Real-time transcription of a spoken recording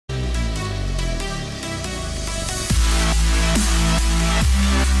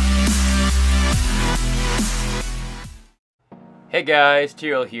Hey guys,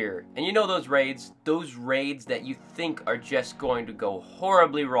 Tyrael here. And you know those raids that you think are just going to go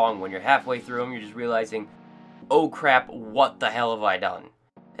horribly wrong when you're halfway through them, you're just realizing, oh crap, what the hell have I done?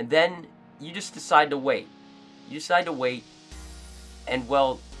 And then you just decide to wait. You decide to wait, and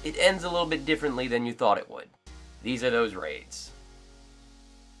well, it ends a little bit differently than you thought it would. These are those raids.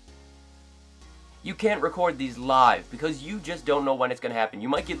 You can't record these live because you just don't know when it's going to happen. You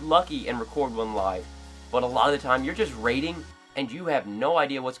might get lucky and record one live, but a lot of the time you're just raiding and you have no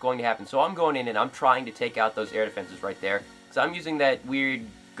idea what's going to happen. So I'm going in and I'm trying to take out those air defenses right there. Because I'm using that weird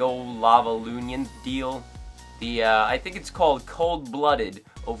Lavahound deal. I think it's called Cold-Blooded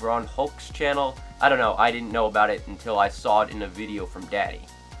over on Hulk's channel. I don't know, I didn't know about it until I saw it in a video from Daddy.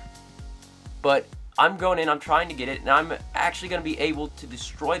 But I'm going in, I'm trying to get it, and I'm actually going to be able to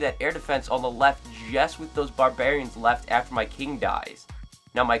destroy that air defense on the left just with those barbarians left after my king dies.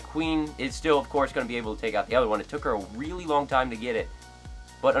 Now my queen is still, of course, going to be able to take out the other one. It took her a really long time to get it.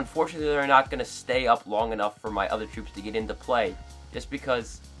 But unfortunately, they're not going to stay up long enough for my other troops to get into play. Just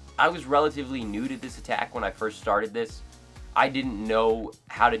because I was relatively new to this attack when I first started this. I didn't know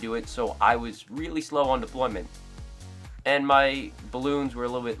how to do it, so I was really slow on deployment. And my balloons were a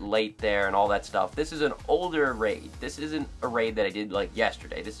little bit late there and all that stuff. This is an older raid. This isn't a raid that I did like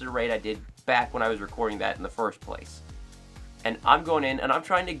yesterday. This is a raid I did back when I was recording that in the first place. And I'm going in and I'm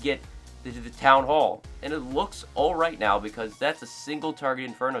trying to get to the town hall. And it looks alright now because that's a single target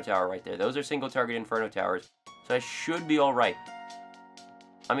inferno tower right there. Those are single target inferno towers. So I should be alright.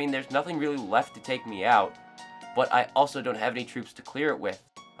 I mean, there's nothing really left to take me out. But I also don't have any troops to clear it with.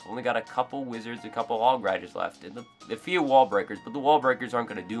 I've only got a couple wizards, a couple hog riders left. And a few wall breakers, but the wall breakers aren't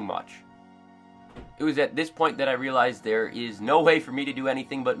going to do much. It was at this point that I realized there is no way for me to do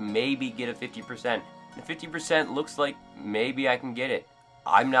anything but maybe get a 50%. And 50% looks like maybe I can get it.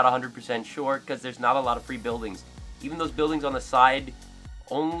 I'm not 100% sure because there's not a lot of free buildings. Even those buildings on the side,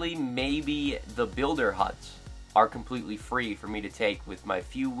 only maybe the builder huts are completely free for me to take with my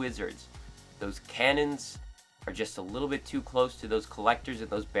few wizards. Those cannons are just a little bit too close to those collectors and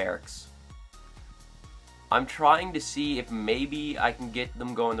those barracks. I'm trying to see if maybe I can get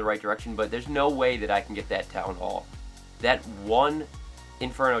them going the right direction, but there's no way that I can get that town hall. That one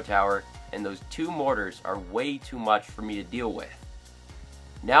inferno tower and those two mortars are way too much for me to deal with.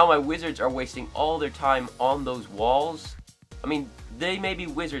 Now my wizards are wasting all their time on those walls. I mean, they may be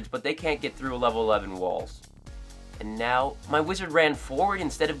wizards, but they can't get through level 11 walls. And now my wizard ran forward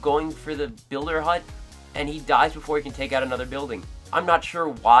instead of going for the builder hut, and he dies before he can take out another building. I'm not sure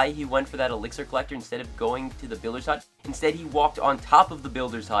why he went for that elixir collector instead of going to the builder's hut. Instead, he walked on top of the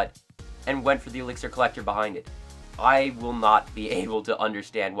builder's hut and went for the elixir collector behind it. I will not be able to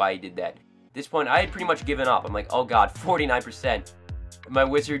understand why he did that. At this point, I had pretty much given up. I'm like, oh god, 49%. My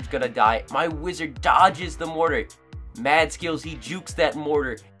wizard's gonna die. My wizard dodges the mortar. Mad skills, he jukes that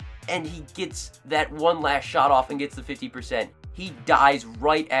mortar. And he gets that one last shot off and gets the 50%. He dies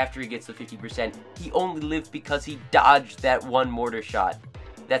right after he gets the 50%. He only lived because he dodged that one mortar shot.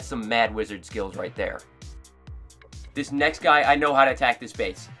 That's some mad wizard skills right there. This next guy, I know how to attack this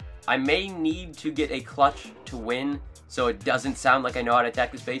base. I may need to get a clutch to win, so it doesn't sound like I know how to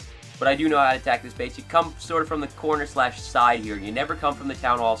attack this base, but I do know how to attack this base. You come sort of from the corner slash side here. You never come from the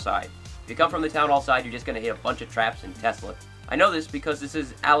town hall side. If you come from the town hall side, you're just going to hit a bunch of traps and Tesla. I know this because this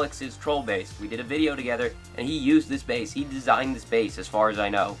is Alex's troll base. We did a video together, and he used this base. He designed this base, as far as I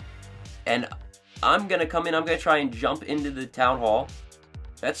know. And I'm going to come in, I'm going to try and jump into the town hall.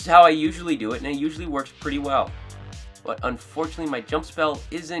 That's how I usually do it, and it usually works pretty well. But unfortunately, my jump spell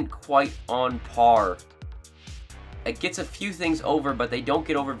isn't quite on par. It gets a few things over, but they don't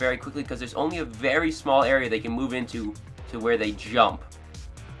get over very quickly because there's only a very small area they can move into to where they jump.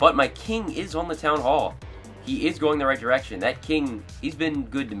 But my king is on the town hall. He is going the right direction. That king, he's been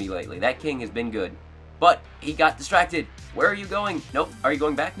good to me lately. That king has been good. But he got distracted. Where are you going? Nope. Are you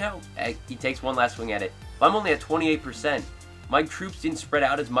going back now? He takes one last swing at it. But I'm only at 28%. My troops didn't spread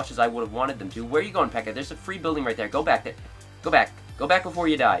out as much as I would have wanted them to. Where are you going, P.E.K.K.A? There's a free building right there. Go back there. Go back. Go back before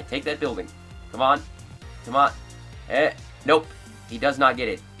you die. Take that building. Come on. Come on. Nope. He does not get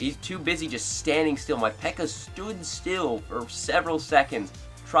it. He's too busy just standing still. My P.E.K.K.A stood still for several seconds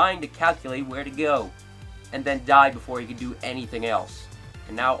trying to calculate where to go, and then died before he could do anything else.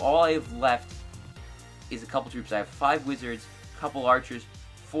 And now all I have left is a couple troops. I have 5 wizards, a couple archers,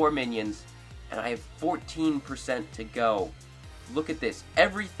 4 minions, and I have 14% to go. Look at this.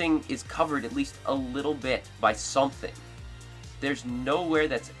 Everything is covered at least a little bit by something. There's nowhere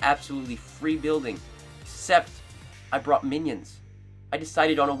that's absolutely free building, except I brought minions. I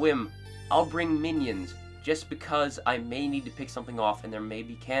decided on a whim, I'll bring minions, just because I may need to pick something off and there may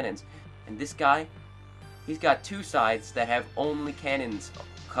be cannons. And this guy, he's got two sides that have only cannons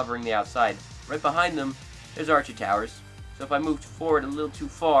covering the outside. Right behind them, there's archer towers. So if I moved forward a little too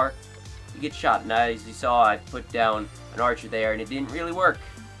far, you get shot. Now, as you saw, I put down an archer there, and it didn't really work.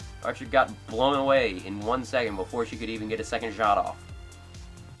 Archer got blown away in 1 second before she could even get a second shot off.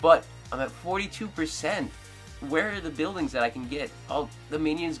 But I'm at 42%. Where are the buildings that I can get? Oh, the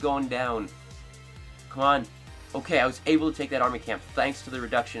minions going down. Come on. Okay, I was able to take that army camp thanks to the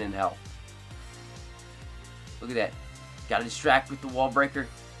reduction in health. Look at that. Gotta distract with the wall breaker.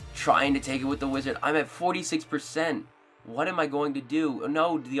 Trying to take it with the wizard. I'm at 46%. What am I going to do? Oh,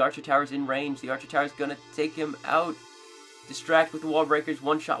 no, the archer tower's in range. The archer tower's gonna take him out. Distract with the wall breakers.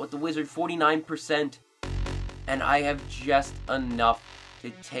 One shot with the wizard. 49%. And I have just enough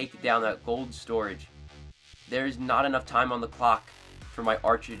to take down that gold storage. There's not enough time on the clock for my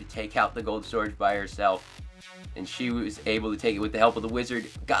archer to take out the gold storage by herself. And she was able to take it with the help of the wizard.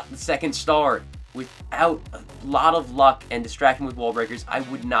 Got the second star. Without a lot of luck and distracting with wall breakers, I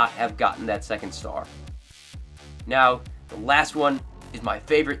would not have gotten that second star. Now, the last one is my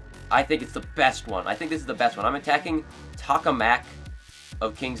favorite. I think it's the best one. I think this is the best one. I'm attacking P.E.K.K.A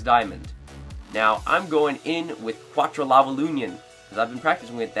of King's Diamond. Now, I'm going in with Quattro Lavahound, because I've been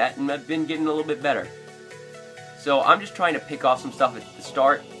practicing with that, and I've been getting a little bit better. So I'm just trying to pick off some stuff at the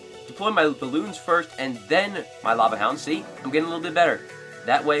start, deploy my balloons first, and then my Lavahound. See? I'm getting a little bit better.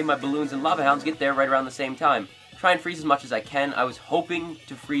 That way, my balloons and Lavahounds get there right around the same time. Try and freeze as much as I can. I was hoping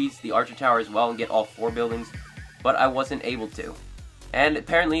to freeze the Archer Tower as well and get all 4 buildings, but I wasn't able to. And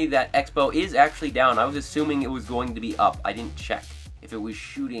apparently that Expo is actually down. I was assuming it was going to be up. I didn't check. If it was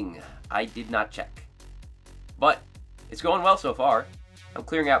shooting, I did not check. But it's going well so far. I'm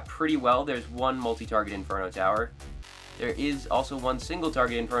clearing out pretty well. There's one multi-target Inferno Tower. There is also one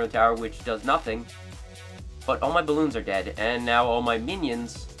single-target Inferno Tower which does nothing. But all my balloons are dead, and now all my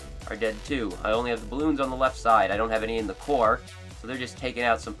minions are dead too. I only have the balloons on the left side. I don't have any in the core, so they're just taking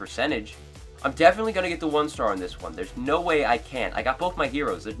out some percentage. I'm definitely going to get the 1 star on this one. There's no way I can't. I got both my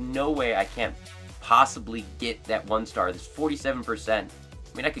heroes. There's no way I can't possibly get that 1 star. There's 47%.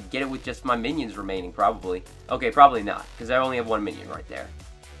 I mean, I could get it with just my minions remaining, probably. Okay, probably not, because I only have 1 minion right there.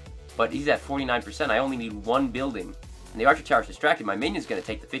 But he's at 49%. I only need 1 building. And the Archer Tower's distracted. My minion's going to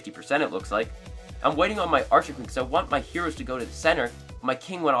take the 50%, it looks like. I'm waiting on my Archer Queen because I want my heroes to go to the center. My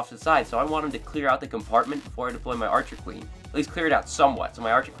King went off to the side, so I want him to clear out the compartment before I deploy my Archer Queen. At least clear it out somewhat, so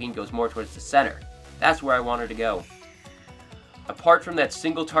my Archer Queen goes more towards the center. That's where I want her to go. Apart from that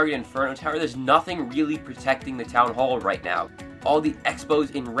single target Inferno Tower, there's nothing really protecting the Town Hall right now. All the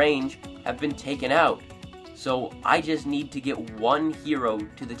Expos in range have been taken out. So I just need to get 1 hero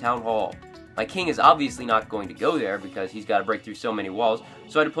to the Town Hall. My King is obviously not going to go there because he's got to break through so many walls,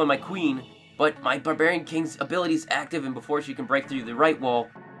 so I deploy my Queen. But my Barbarian King's ability is active, and before she can break through the right wall,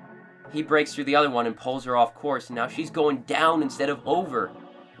 he breaks through the other one and pulls her off course, and now she's going down instead of over.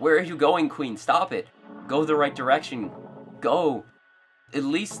 Where are you going, Queen? Stop it. Go the right direction. Go. At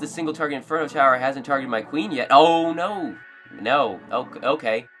least the single target Inferno Tower hasn't targeted my Queen yet. Oh, no. No.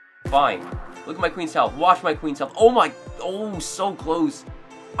 Okay. Fine. Look at my Queen's health. Watch my Queen's health. Oh, my. Oh, so close.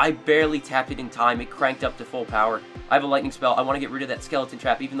 I barely tapped it in time. It cranked up to full power. I have a lightning spell. I want to get rid of that skeleton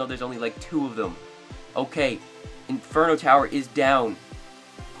trap, even though there's only like 2 of them. Okay. Inferno Tower is down.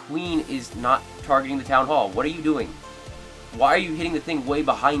 Queen is not targeting the Town Hall. What are you doing? Why are you hitting the thing way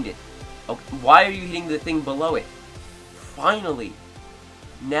behind it? Okay. Why are you hitting the thing below it? Finally.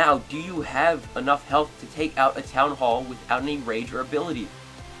 Now, do you have enough health to take out a Town Hall without any rage or ability?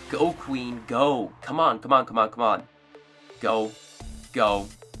 Go, Queen. Go. Come on. Come on. Come on. Come on. Go. Go.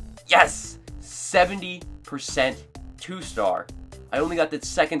 Yes! 70% 2-star. I only got that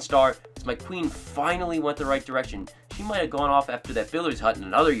 2nd star because my Queen finally went the right direction. She might have gone off after that Builder's Hut in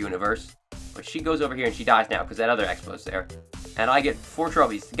another universe, but she goes over here and she dies now because that other Expo's there. And I get 4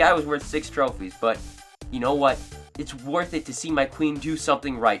 trophies. The guy was worth 6 trophies, but you know what? It's worth it to see my Queen do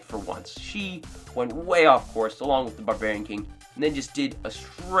something right for once. She went way off course along with the Barbarian King, and then just did a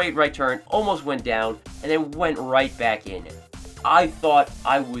straight right turn, almost went down, and then went right back in. I thought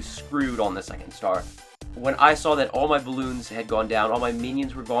I was screwed on the 2nd star. When I saw that all my balloons had gone down, all my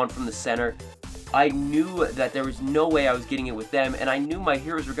minions were gone from the center, I knew that there was no way I was getting it with them, and I knew my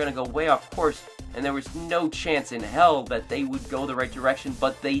heroes were going to go way off course, and there was no chance in hell that they would go the right direction,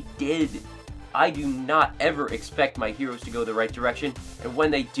 but they did. I do not ever expect my heroes to go the right direction, and when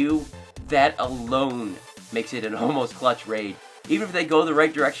they do, that alone makes it an almost clutch raid. Even if they go the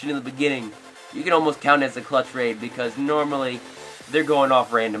right direction in the beginning, you can almost count it as a clutch raid, because normally they're going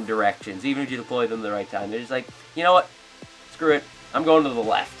off random directions, even if you deploy them the right time. They're just like, you know what, screw it, I'm going to the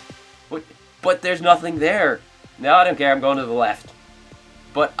left. But there's nothing there. No, I don't care, I'm going to the left.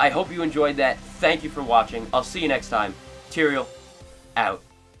 But I hope you enjoyed that. Thank you for watching. I'll see you next time. Tyrael, out.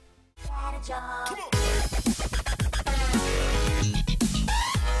 Come on.